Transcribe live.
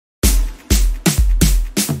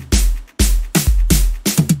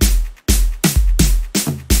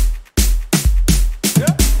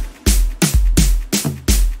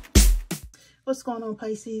What's going on,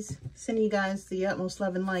 Pisces? Sending you guys the utmost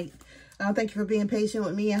love and light. Thank you for being patient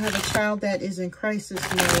with me. I have a child that is in crisis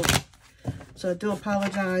mode. So I do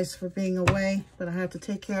apologize for being away, but I have to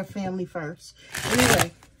take care of family first.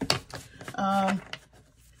 Anyway,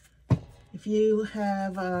 if you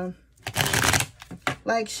have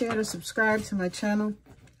liked, shared, or subscribed to my channel,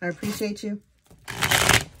 I appreciate you.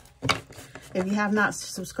 If you have not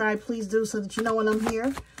subscribed, please do so that you know when I'm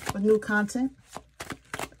here with new content.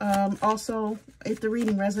 Also, if the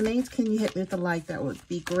reading resonates, can you hit me with the like? That would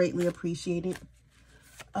be greatly appreciated.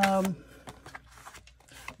 I'm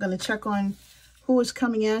going to check on who is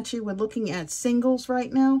coming at you. We're looking at singles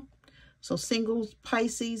right now. So singles,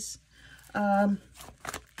 Pisces. We're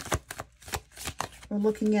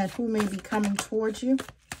looking at who may be coming towards you.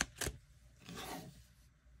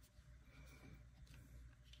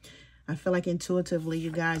 I feel like intuitively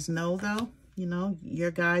you guys know, though. You know,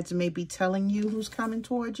 your guides may be telling you who's coming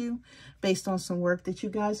towards you based on some work that you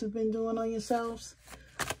guys have been doing on yourselves.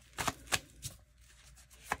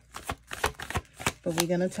 But we're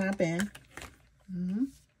going to tap in.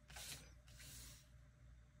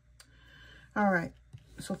 All right.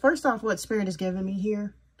 So first off, what Spirit is giving me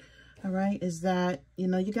here, all right, is that, you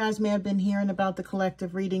know, you guys may have been hearing about the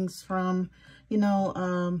collective readings from, you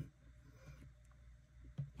know,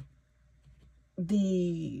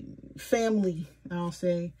 the family, I'll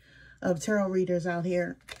say, of tarot readers out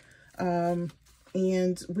here. And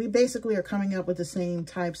we basically are coming up with the same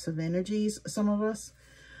types of energies, some of us.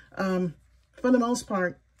 For the most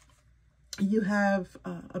part, you have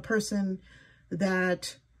a person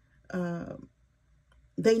that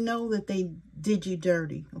they know that they did you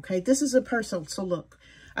dirty, okay? This is a person. So look,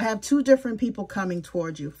 I have two different people coming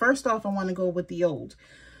towards you. First off, I want to go with the old.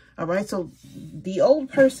 All right, so the old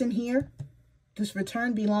person here, this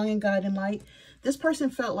return, belonging, guide, and light. This person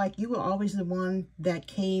felt like you were always the one that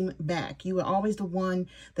came back. You were always the one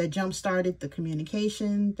that jump-started the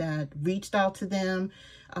communication, that reached out to them.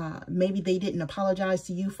 Maybe they didn't apologize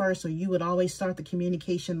to you first, or you would always start the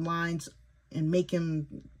communication lines and make him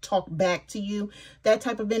talk back to you. That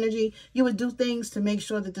type of energy. You would do things to make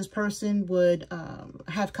sure that this person would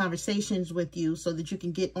have conversations with you so that you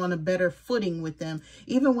can get on a better footing with them,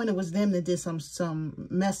 even when it was them that did some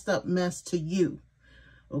messed up mess to you.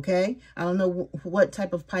 Okay, I don't know what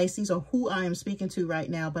type of Pisces or who I am speaking to right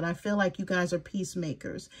now, but I feel like you guys are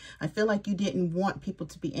peacemakers. I feel like you didn't want people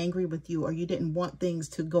to be angry with you, or you didn't want things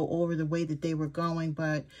to go over the way that they were going.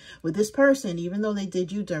 But with this person, even though they did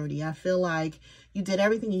you dirty, I feel like you did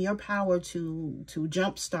everything in your power to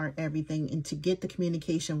jumpstart everything and to get the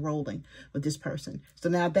communication rolling with this person. So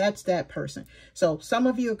now that's that person. So some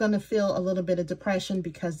of you are going to feel a little bit of depression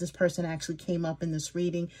because this person actually came up in this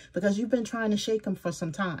reading, because you've been trying to shake them for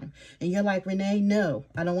some time. And you're like, Renee, no,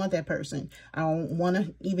 I don't want that person. I don't want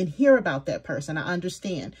to even hear about that person. I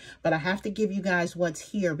understand. But I have to give you guys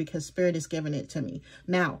what's here because Spirit is giving it to me.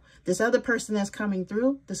 Now, this other person that's coming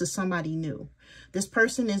through, this is somebody new. This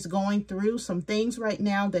person is going through some things right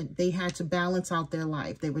now that they had to balance out their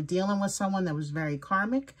life. They were dealing with someone that was very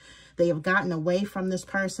karmic. They have gotten away from this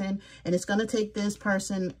person, and it's going to take this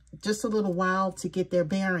person just a little while to get their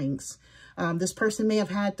bearings. This person may have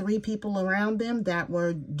had 3 people around them that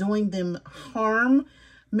were doing them harm,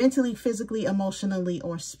 mentally, physically, emotionally,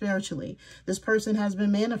 or spiritually. This person has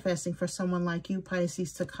been manifesting for someone like you,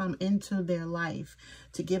 Pisces, to come into their life,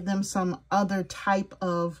 to give them some other type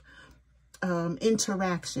of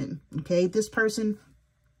interaction. Okay, this person,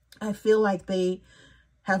 I feel like they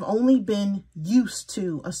have only been used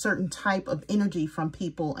to a certain type of energy from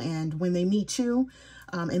people, and when they meet you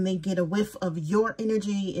and they get a whiff of your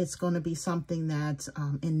energy, it's going to be something that's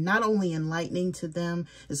and not only enlightening to them,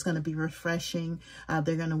 it's going to be refreshing.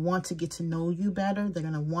 They're going to want to get to know you better. They're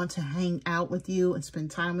going to want to hang out with you and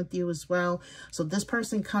spend time with you as well. So this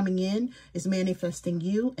person coming in is manifesting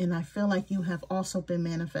you, and I feel like you have also been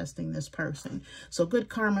manifesting this person. So good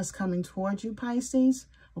karma is coming towards you, Pisces.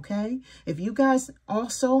 Okay, if you guys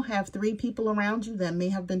also have 3 people around you that may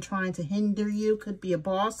have been trying to hinder you, could be a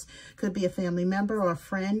boss, could be a family member or a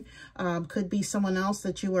friend, could be someone else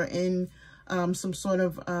that you are in some sort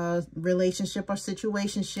of relationship or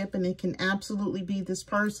situationship, and it can absolutely be this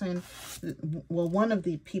person. Well, one of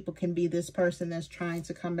the people can be this person that's trying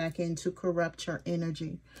to come back in to corrupt your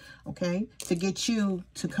energy, okay, to get you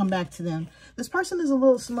to come back to them. This person is a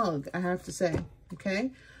little smug, I have to say,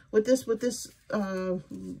 okay. With this Spirit of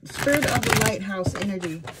the Lighthouse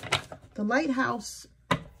energy, the lighthouse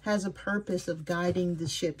has a purpose of guiding the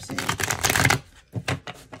ships in.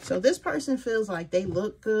 So this person feels like they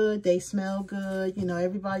look good, they smell good, you know,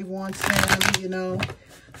 everybody wants them, you know.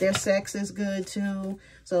 Their sex is good too.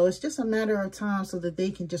 So it's just a matter of time so that they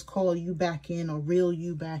can just call you back in or reel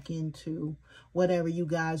you back into whatever you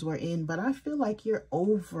guys were in. But I feel like you're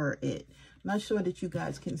over it. I'm not sure that you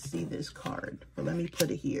guys can see this card, but let me put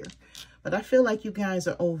it here. But I feel like you guys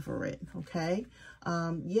are over it, okay?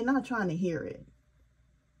 You're not trying to hear it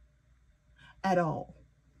at all.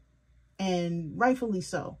 And rightfully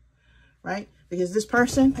so, right? Because this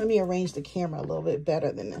person, let me arrange the camera a little bit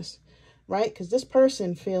better than this, right? Because this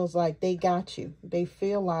person feels like they got you. They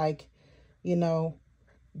feel like, you know,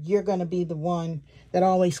 you're going to be the one that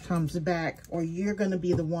always comes back, or you're going to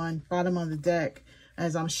be the one bottom of the deck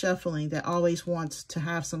as I'm shuffling that always wants to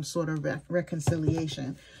have some sort of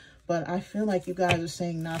reconciliation. But I feel like you guys are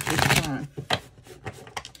saying not this time.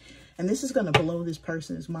 And this is going to blow this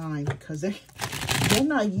person's mind because they're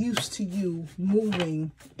not used to you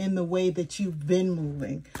moving in the way that you've been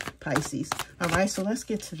moving, Pisces. All right, so let's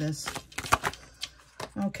get to this.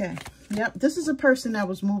 Okay, yep, this is a person that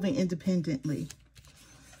was moving independently.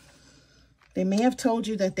 They may have told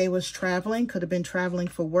you that they was traveling, could have been traveling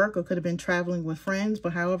for work or could have been traveling with friends,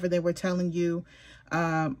 but however they were telling you,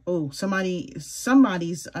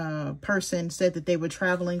 somebody's person said that they were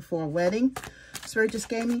traveling for a wedding. Spirit just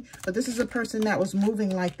gave me, but this is a person that was moving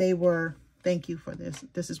like they were, thank you for this.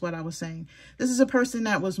 This is what I was saying. This is a person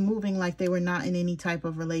that was moving like they were not in any type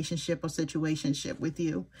of relationship or situationship with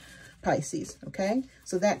you, Pisces, okay?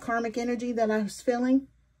 So that karmic energy that I was feeling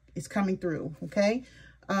is coming through, okay?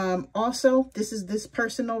 Also, this is this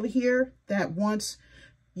person over here that wants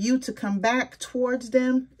you to come back towards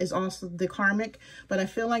them is also the karmic, but I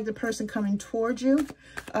feel like the person coming towards you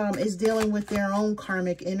is dealing with their own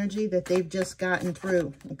karmic energy that they've just gotten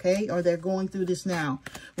through, okay? Or they're going through this now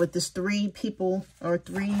with this 3 people or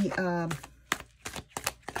 3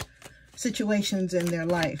 situations in their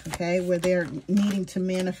life, okay? Where they're needing to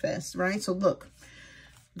manifest, right? So look,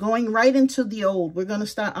 going right into the old, we're going to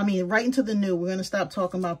stop, right into the new, we're going to stop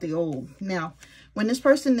talking about the old. Now, when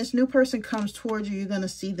this new person comes towards you, you're going to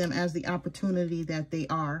see them as the opportunity that they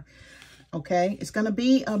are, okay? It's going to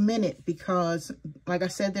be a minute because, like I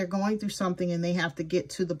said, they're going through something and they have to get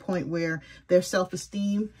to the point where their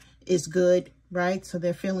self-esteem is good, right? So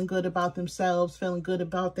they're feeling good about themselves, feeling good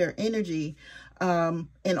about their energy. And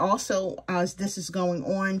also, as this is going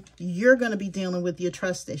on, you're going to be dealing with your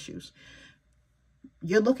trust issues.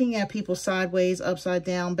 You're looking at people sideways, upside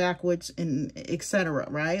down, backwards, and etc.,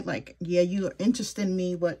 right? Like, yeah, you're interested in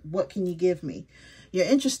me, but what can you give me? You're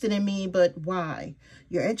interested in me, but why?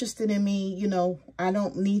 You're interested in me, you know, I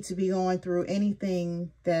don't need to be going through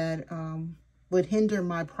anything that would hinder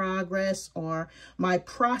my progress or my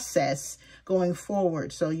process going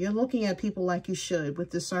forward. So you're looking at people like you should with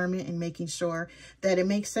discernment and making sure that it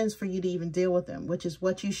makes sense for you to even deal with them, which is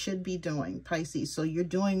what you should be doing, Pisces. So you're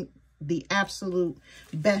doing the absolute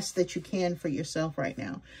best that you can for yourself right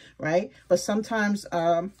now, right? But sometimes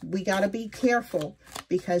we got to be careful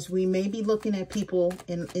because we may be looking at people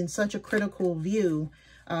in such a critical view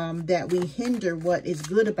that we hinder what is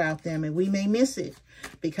good about them, and we may miss it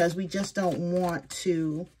because we just don't want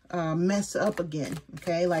to mess up again,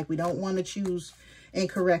 okay? Like, we don't want to choose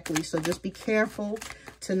incorrectly. So just be careful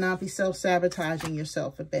to not be self-sabotaging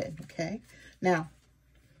yourself a bit, okay? Now,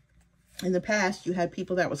 in the past, you had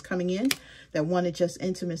people that was coming in that wanted just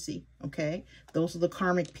intimacy, okay? Those are the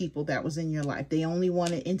karmic people that was in your life. They only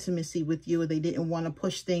wanted intimacy with you. They didn't want to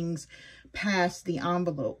push things past the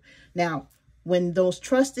envelope. Now, when those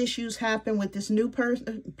trust issues happen with this new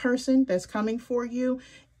person that's coming for you,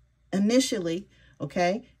 initially,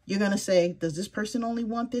 okay, you're going to say, does this person only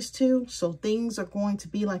want this too? So things are going to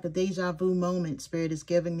be like a deja vu moment Spirit is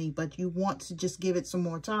giving me, but you want to just give it some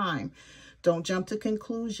more time. Don't jump to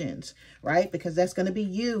conclusions, right? Because that's going to be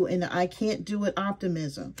you in the I can't do it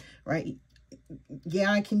optimism, right?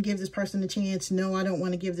 Yeah, I can give this person a chance. No, I don't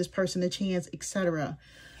want to give this person a chance, etc.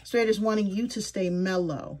 Spirit is wanting you to stay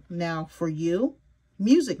mellow. Now, for you,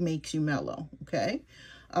 music makes you mellow, okay?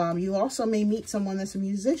 You also may meet someone that's a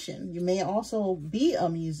musician. You may also be a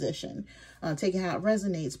musician, taking how it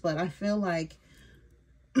resonates. But I feel like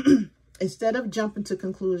instead of jumping to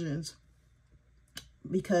conclusions,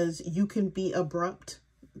 because you can be abrupt,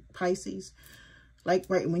 Pisces, like,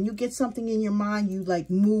 right, when you get something in your mind, you like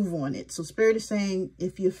move on it. So Spirit is saying,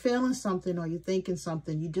 if you're feeling something or you're thinking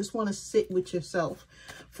something, you just want to sit with yourself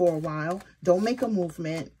for a while. Don't make a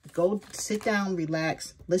movement. Go sit down,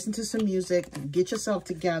 relax, listen to some music, get yourself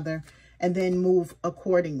together, and then move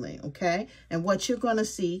accordingly, okay? And what you're going to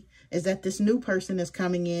see is that this new person is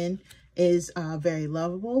coming in is very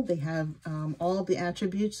lovable. They have all the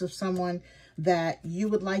attributes of someone that you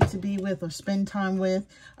would like to be with or spend time with.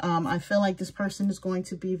 I feel like this person is going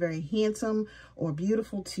to be very handsome or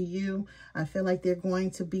beautiful to you. I feel like they're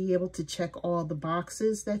going to be able to check all the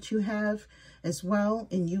boxes that you have as well.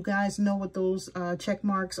 And you guys know what those check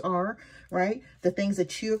marks are, right? The things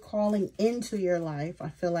that you're calling into your life. I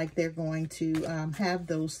feel like they're going to have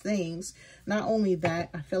those things. Not only that,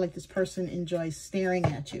 I feel like this person enjoys staring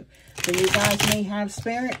at you. So you guys may have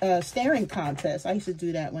staring contests. I used to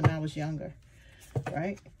do that when I was younger,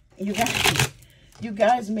 right? You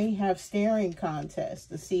guys may have staring contests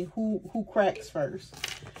to see who cracks first.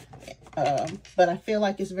 But I feel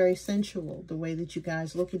like it's very sensual, the way that you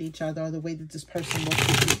guys look at each other, or the way that this person looks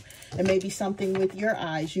at you. It may be something with your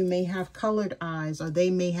eyes. You may have colored eyes, or they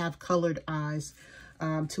may have colored eyes,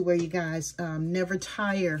 to where you guys never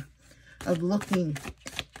tire of looking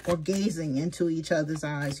or gazing into each other's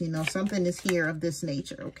eyes. You know, something is here of this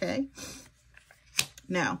nature, okay?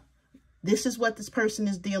 Now, this is what this person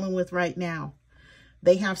is dealing with right now.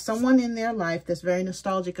 They have someone in their life that's very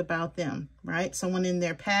nostalgic about them, right? Someone in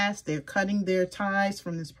their past. They're cutting their ties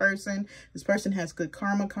from this person. This person has good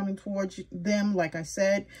karma coming towards them. Like I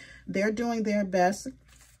said, they're doing their best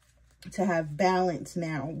to have balance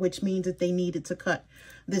now, which means that they needed to cut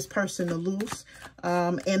this person loose.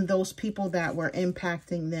 And those people that were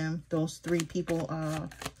impacting them, those three people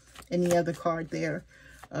in the other card there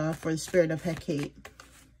for the Spirit of Hecate.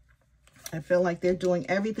 I feel like they're doing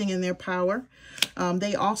everything in their power.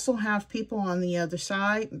 They also have people on the other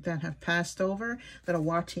side that have passed over, that are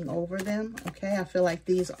watching over them, okay? I feel like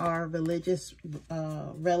these are religious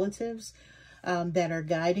relatives that are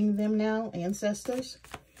guiding them now, ancestors.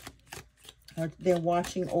 They're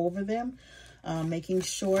watching over them, making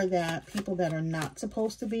sure that people that are not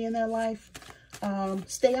supposed to be in their life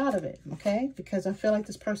stay out of it, okay? Because I feel like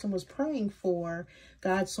this person was praying for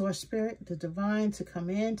God, Source, Spirit, the divine, to come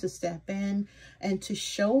in, to step in, and to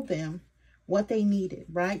show them what they needed,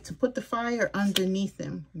 right? To put the fire underneath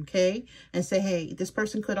them, okay? And say, hey, this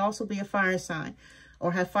person could also be a fire sign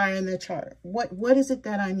or have fire in their chart. What is it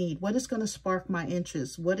that I need? What is going to spark my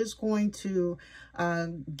interest? What is going to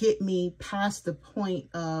get me past the point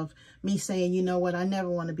of me saying, you know what, I never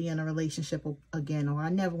want to be in a relationship again, or I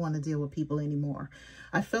never want to deal with people anymore.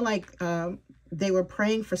 I feel like they were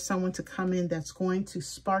praying for someone to come in that's going to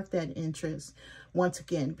spark that interest once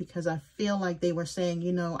again, because I feel like they were saying,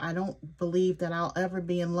 you know, I don't believe that I'll ever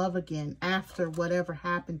be in love again after whatever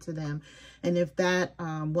happened to them. And if that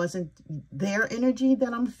wasn't their energy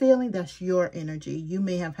that I'm feeling, that's your energy. You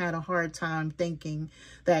may have had a hard time thinking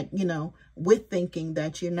that, you know, thinking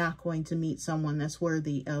that you're not going to meet someone that's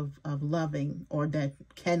worthy of loving, or that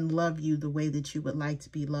can love you the way that you would like to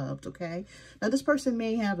be loved, okay? Now, this person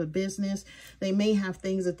may have a business. They may have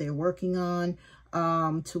things that they're working on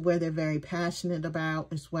to where they're very passionate about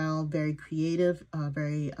as well, very creative,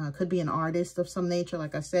 could be an artist of some nature.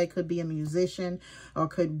 Like I said, could be a musician, or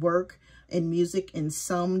could work in music in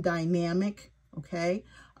some dynamic, okay?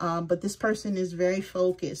 But this person is very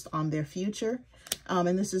focused on their future.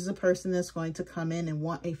 And this is a person that's going to come in and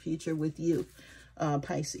want a future with you,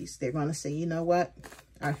 Pisces. They're going to say, you know what?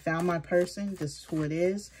 I found my person. This is who it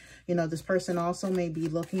is. You know, this person also may be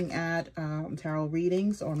looking at tarot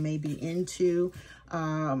readings, or maybe into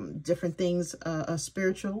different things,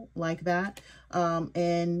 spiritual like that.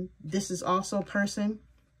 And this is also a person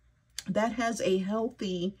that has a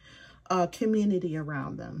healthy community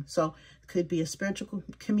around them. So could be a spiritual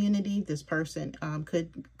community. This person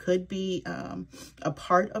could be a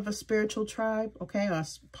part of a spiritual tribe, okay, or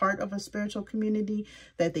part of a spiritual community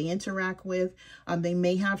that they interact with. They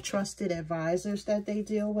may have trusted advisors that they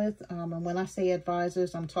deal with. And when I say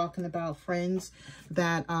advisors, I'm talking about friends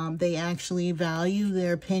that they actually value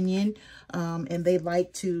their opinion, and they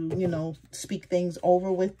like to, you know, speak things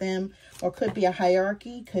over with them. Or could be a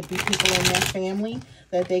hierarchy, could be people in their family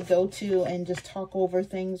that they go to and just talk over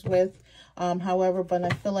things with. However, but I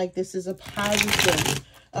feel like this is a positive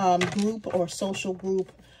group, or social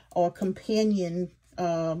group, or companion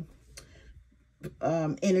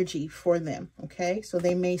energy for them, okay? So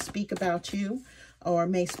they may speak about you, or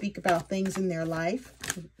may speak about things in their life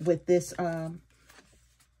with this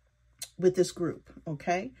group,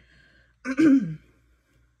 okay?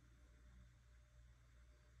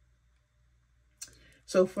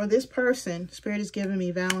 So for this person, Spirit is giving me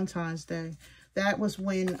Valentine's Day. That was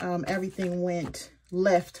when everything went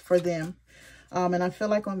left for them. And I feel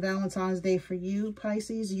like on Valentine's Day for you,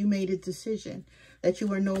 Pisces, you made a decision that you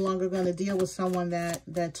were no longer going to deal with someone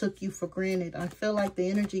that took you for granted. I feel like the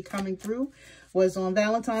energy coming through was on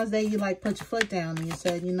Valentine's Day, you like put your foot down and you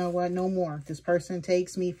said, you know what, no more. This person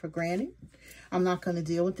takes me for granted. I'm not going to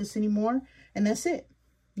deal with this anymore. And that's it.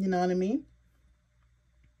 You know what I mean?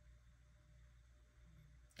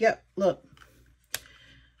 Yep, look.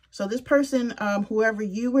 So this person, whoever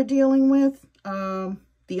you were dealing with,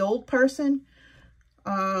 the old person,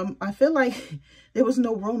 I feel like there was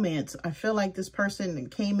no romance. I feel like this person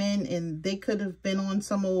came in and they could have been on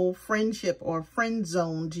some old friendship or friend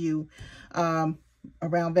zoned you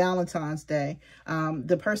around Valentine's Day.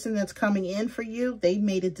 The person that's coming in for you, they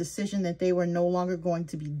made a decision that they were no longer going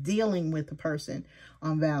to be dealing with the person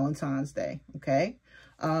on Valentine's Day. Okay.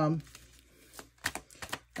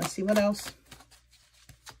 Let's see what else.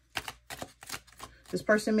 This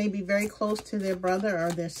person may be very close to their brother or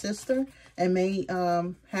their sister and may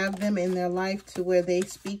have them in their life to where they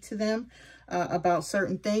speak to them about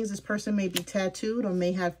certain things. This person may be tattooed or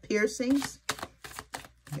may have piercings.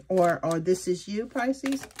 Or this is you,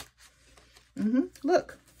 Pisces.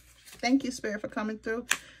 Look. Thank you, Spirit, for coming through.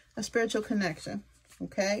 A spiritual connection.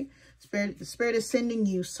 Okay? The Spirit is sending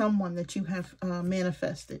you someone that you have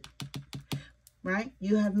manifested. Right?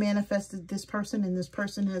 You have manifested this person and this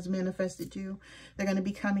person has manifested you. They're going to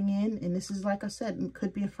be coming in. And this is, like I said, it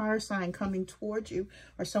could be a fire sign coming towards you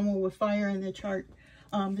or someone with fire in their chart.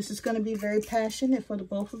 This is going to be very passionate for the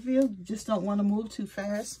both of you. You just don't want to move too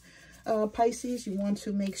fast. Pisces, you want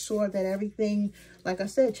to make sure that everything, like I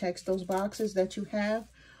said, checks those boxes that you have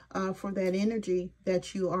for that energy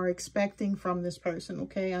that you are expecting from this person.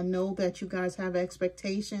 Okay, I know that you guys have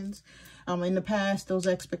expectations. In the past, those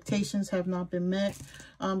expectations have not been met.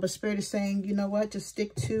 But Spirit is saying, you know what, just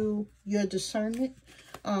stick to your discernment.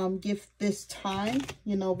 Give this time,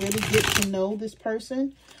 you know, really get to know this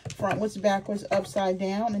person frontwards, backwards, upside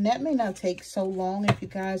down. And that may not take so long if you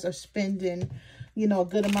guys are spending, you know, a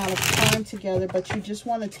good amount of time together, but you just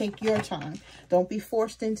want to take your time. Don't be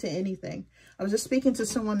forced into anything. I was just speaking to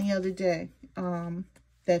someone the other day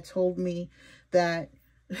that told me that,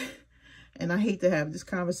 and I hate to have this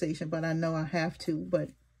conversation, but I know I have to, but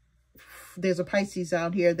there's a Pisces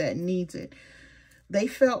out here that needs it. They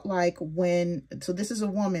felt like so this is a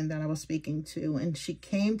woman that I was speaking to, and she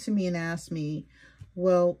came to me and asked me,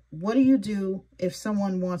 well, what do you do if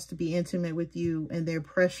someone wants to be intimate with you and they're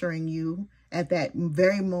pressuring you at that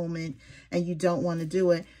very moment and you don't want to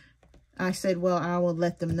do it? I said, well, I will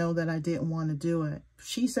let them know that I didn't want to do it.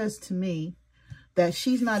 She says to me that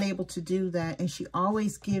she's not able to do that, and she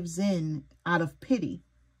always gives in out of pity,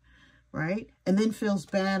 right? And then feels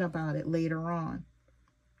bad about it later on.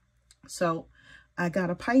 So I got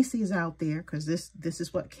a Pisces out there, because this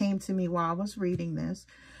is what came to me while I was reading this.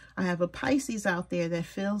 I have a Pisces out there that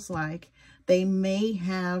feels like they may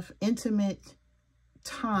have intimate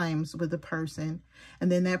times with a person,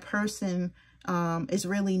 and then that person is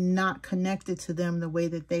really not connected to them the way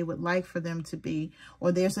that they would like for them to be,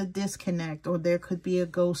 or there's a disconnect, or there could be a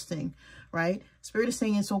ghosting, right? Spirit is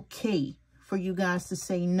saying it's okay for you guys to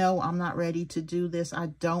say, no, I'm not ready to do this. I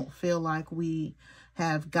don't feel like we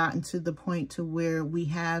have gotten to the point to where we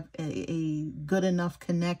have a good enough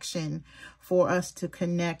connection for us to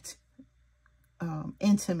connect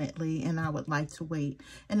intimately, and I would like to wait.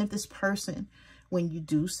 And if this person, when you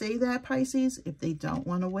do say that, Pisces, if they don't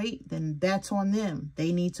want to wait, then that's on them.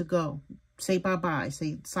 They need to go. Say bye-bye.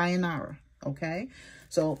 Say sayonara. Okay?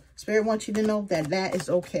 So Spirit wants you to know that that is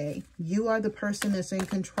okay. You are the person that's in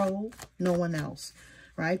control, no one else.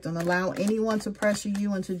 Right? Don't allow anyone to pressure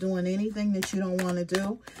you into doing anything that you don't want to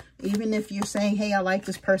do. Even if you're saying, hey, I like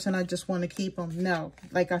this person, I just want to keep them. No.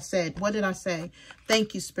 Like I said, what did I say?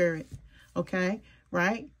 Thank you, Spirit. Okay?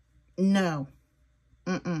 Right? No.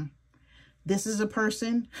 This is a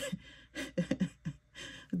person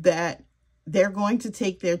that they're going to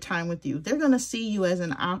take their time with you. They're going to see you as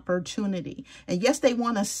an opportunity. And yes, they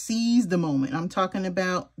want to seize the moment. I'm talking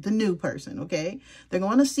about the new person, okay? They're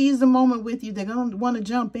going to seize the moment with you. They're going to want to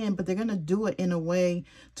jump in, but they're going to do it in a way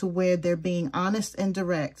to where they're being honest and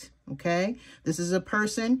direct, okay? This is a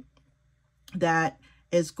person that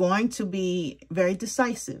is going to be very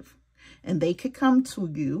decisive. And they could come to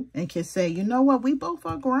you and can say, you know what, we both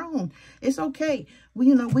are grown. It's okay.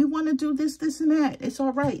 We want to do this, this, and that. It's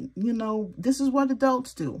all right. You know, this is what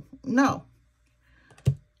adults do. No.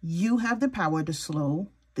 You have the power to slow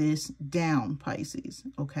this down, Pisces.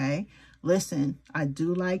 Okay? Listen, I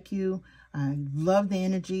do like you. I love the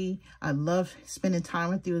energy. I love spending time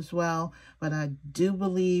with you as well. But I do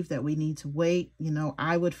believe that we need to wait. You know,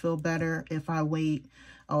 I would feel better if I wait,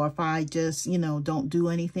 or if I just, you know, don't do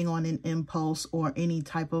anything on an impulse or any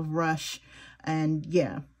type of rush. And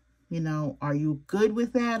yeah, you know, are you good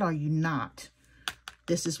with that? Are you not?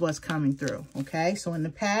 This is what's coming through. Okay. So in the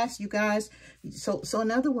past, you guys, so in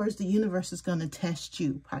other words, the universe is going to test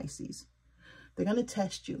you, Pisces. They're going to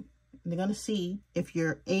test you. They're going to see if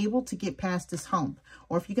you're able to get past this hump,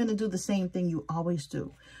 or if you're going to do the same thing you always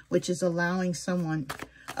do, which is allowing someone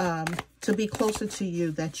to be closer to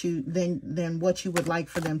you than what you would like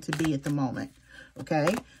for them to be at the moment.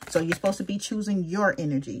 Okay, so you're supposed to be choosing your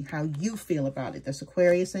energy, how you feel about it. That's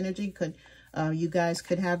Aquarius energy. Could you guys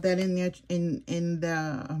could have that in there in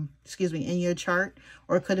your chart,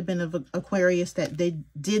 or it could have been of Aquarius that they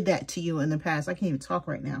did that to you in the past. I can't even talk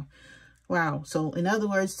right now. Wow. So in other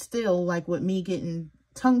words, still like with me getting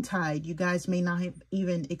tongue-tied, you guys may not have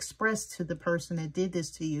even expressed to the person that did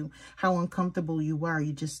this to you how uncomfortable you were.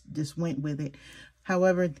 You just went with it.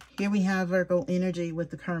 However, here we have Virgo energy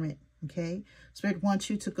with the Hermit. Okay, Spirit wants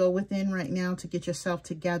you to go within right now to get yourself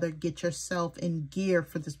together, get yourself in gear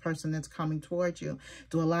for this person that's coming towards you.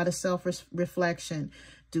 Do a lot of self-reflection,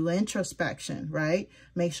 do introspection, right?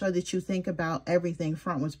 Make sure that you think about everything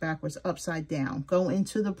frontwards, backwards, upside down. Go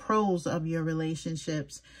into the pros of your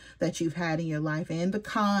relationships that you've had in your life and the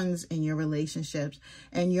cons in your relationships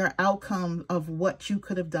and your outcome of what you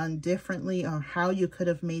could have done differently or how you could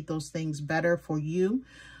have made those things better for you.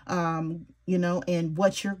 You know, and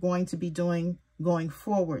what you're going to be doing going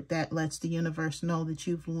forward. That lets the universe know that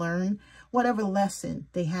you've learned whatever lesson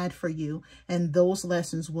they had for you, and those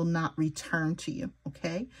lessons will not return to you.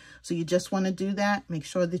 Okay, so you just want to do that. Make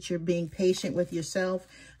sure that you're being patient with yourself.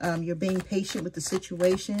 You're being patient with the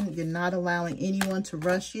situation. You're not allowing anyone to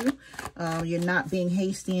rush you. You're not being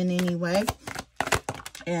hasty in any way.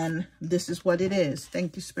 And this is what it is.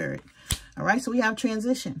 Thank you, Spirit. All right, so we have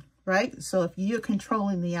transition. Right? So if you're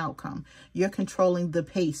controlling the outcome, you're controlling the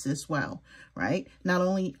pace as well, right? Not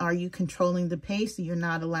only are you controlling the pace, you're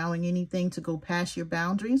not allowing anything to go past your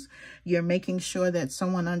boundaries. You're making sure that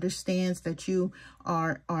someone understands that you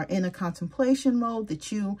are in a contemplation mode,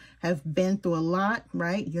 that you have been through a lot,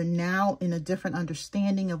 right? You're now in a different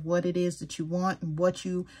understanding of what it is that you want and what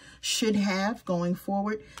you should have going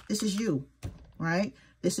forward. This is you, right?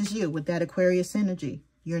 This is you with that Aquarius energy.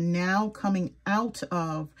 You're now coming out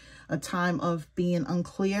of a time of being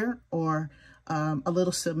unclear or a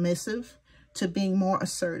little submissive to being more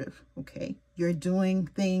assertive, okay? You're doing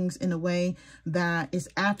things in a way that is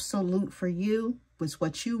absolute for you, is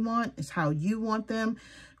what you want, is how you want them,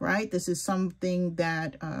 right? This is something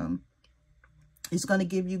that is going to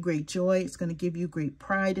give you great joy. It's going to give you great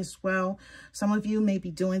pride as well. Some of you may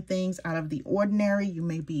be doing things out of the ordinary. You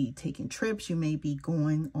may be taking trips. You may be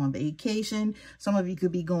going on vacation. Some of you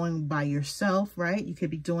could be going by yourself, right? You could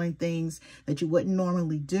be doing things that you wouldn't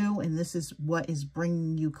normally do. And this is what is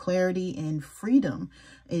bringing you clarity and freedom,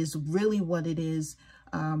 is really what it is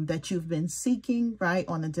that you've been seeking, right?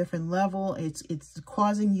 On a different level. It's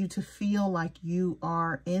causing you to feel like you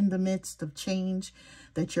are in the midst of change,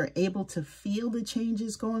 that you're able to feel the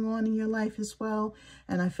changes going on in your life as well.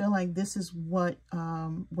 And I feel like this is what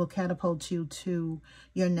will catapult you to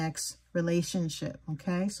your next relationship,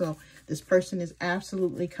 okay? So this person is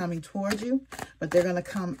absolutely coming towards you, but they're going to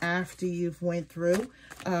come after you've went through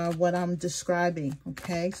what I'm describing,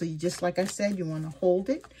 okay? So you just, like I said, you want to hold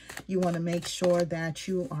it. You want to make sure that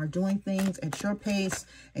you are doing things at your pace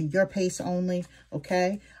and your pace only,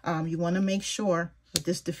 okay? You want to make sure with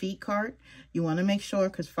this defeat card, you want to make sure,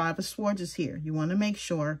 because Five of Swords is here, you want to make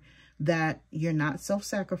sure that you're not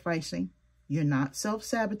self-sacrificing, you're not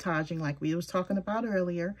self-sabotaging like we was talking about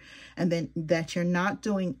earlier, and then that you're not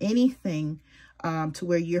doing anything to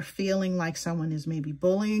where you're feeling like someone is maybe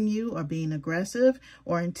bullying you or being aggressive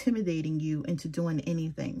or intimidating you into doing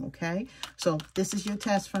anything, okay? So this is your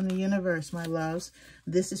test from the universe, my loves.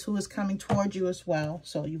 This is who is coming toward you as well.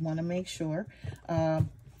 So you want to make sure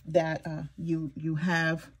that you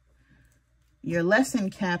have your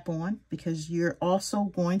lesson cap on, because you're also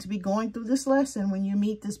going to be going through this lesson when you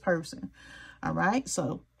meet this person. All right,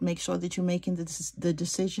 so make sure that you're making the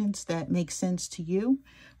decisions that make sense to you.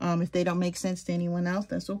 If they don't make sense to anyone else,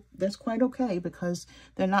 that's quite okay, because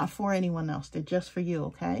they're not for anyone else. They're just for you,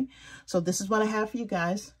 okay? So this is what I have for you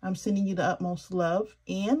guys. I'm sending you the utmost love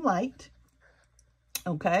and light,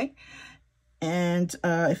 okay? And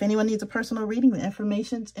if anyone needs a personal reading, the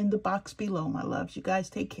information's in the box below, my loves. You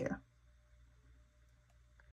guys take care.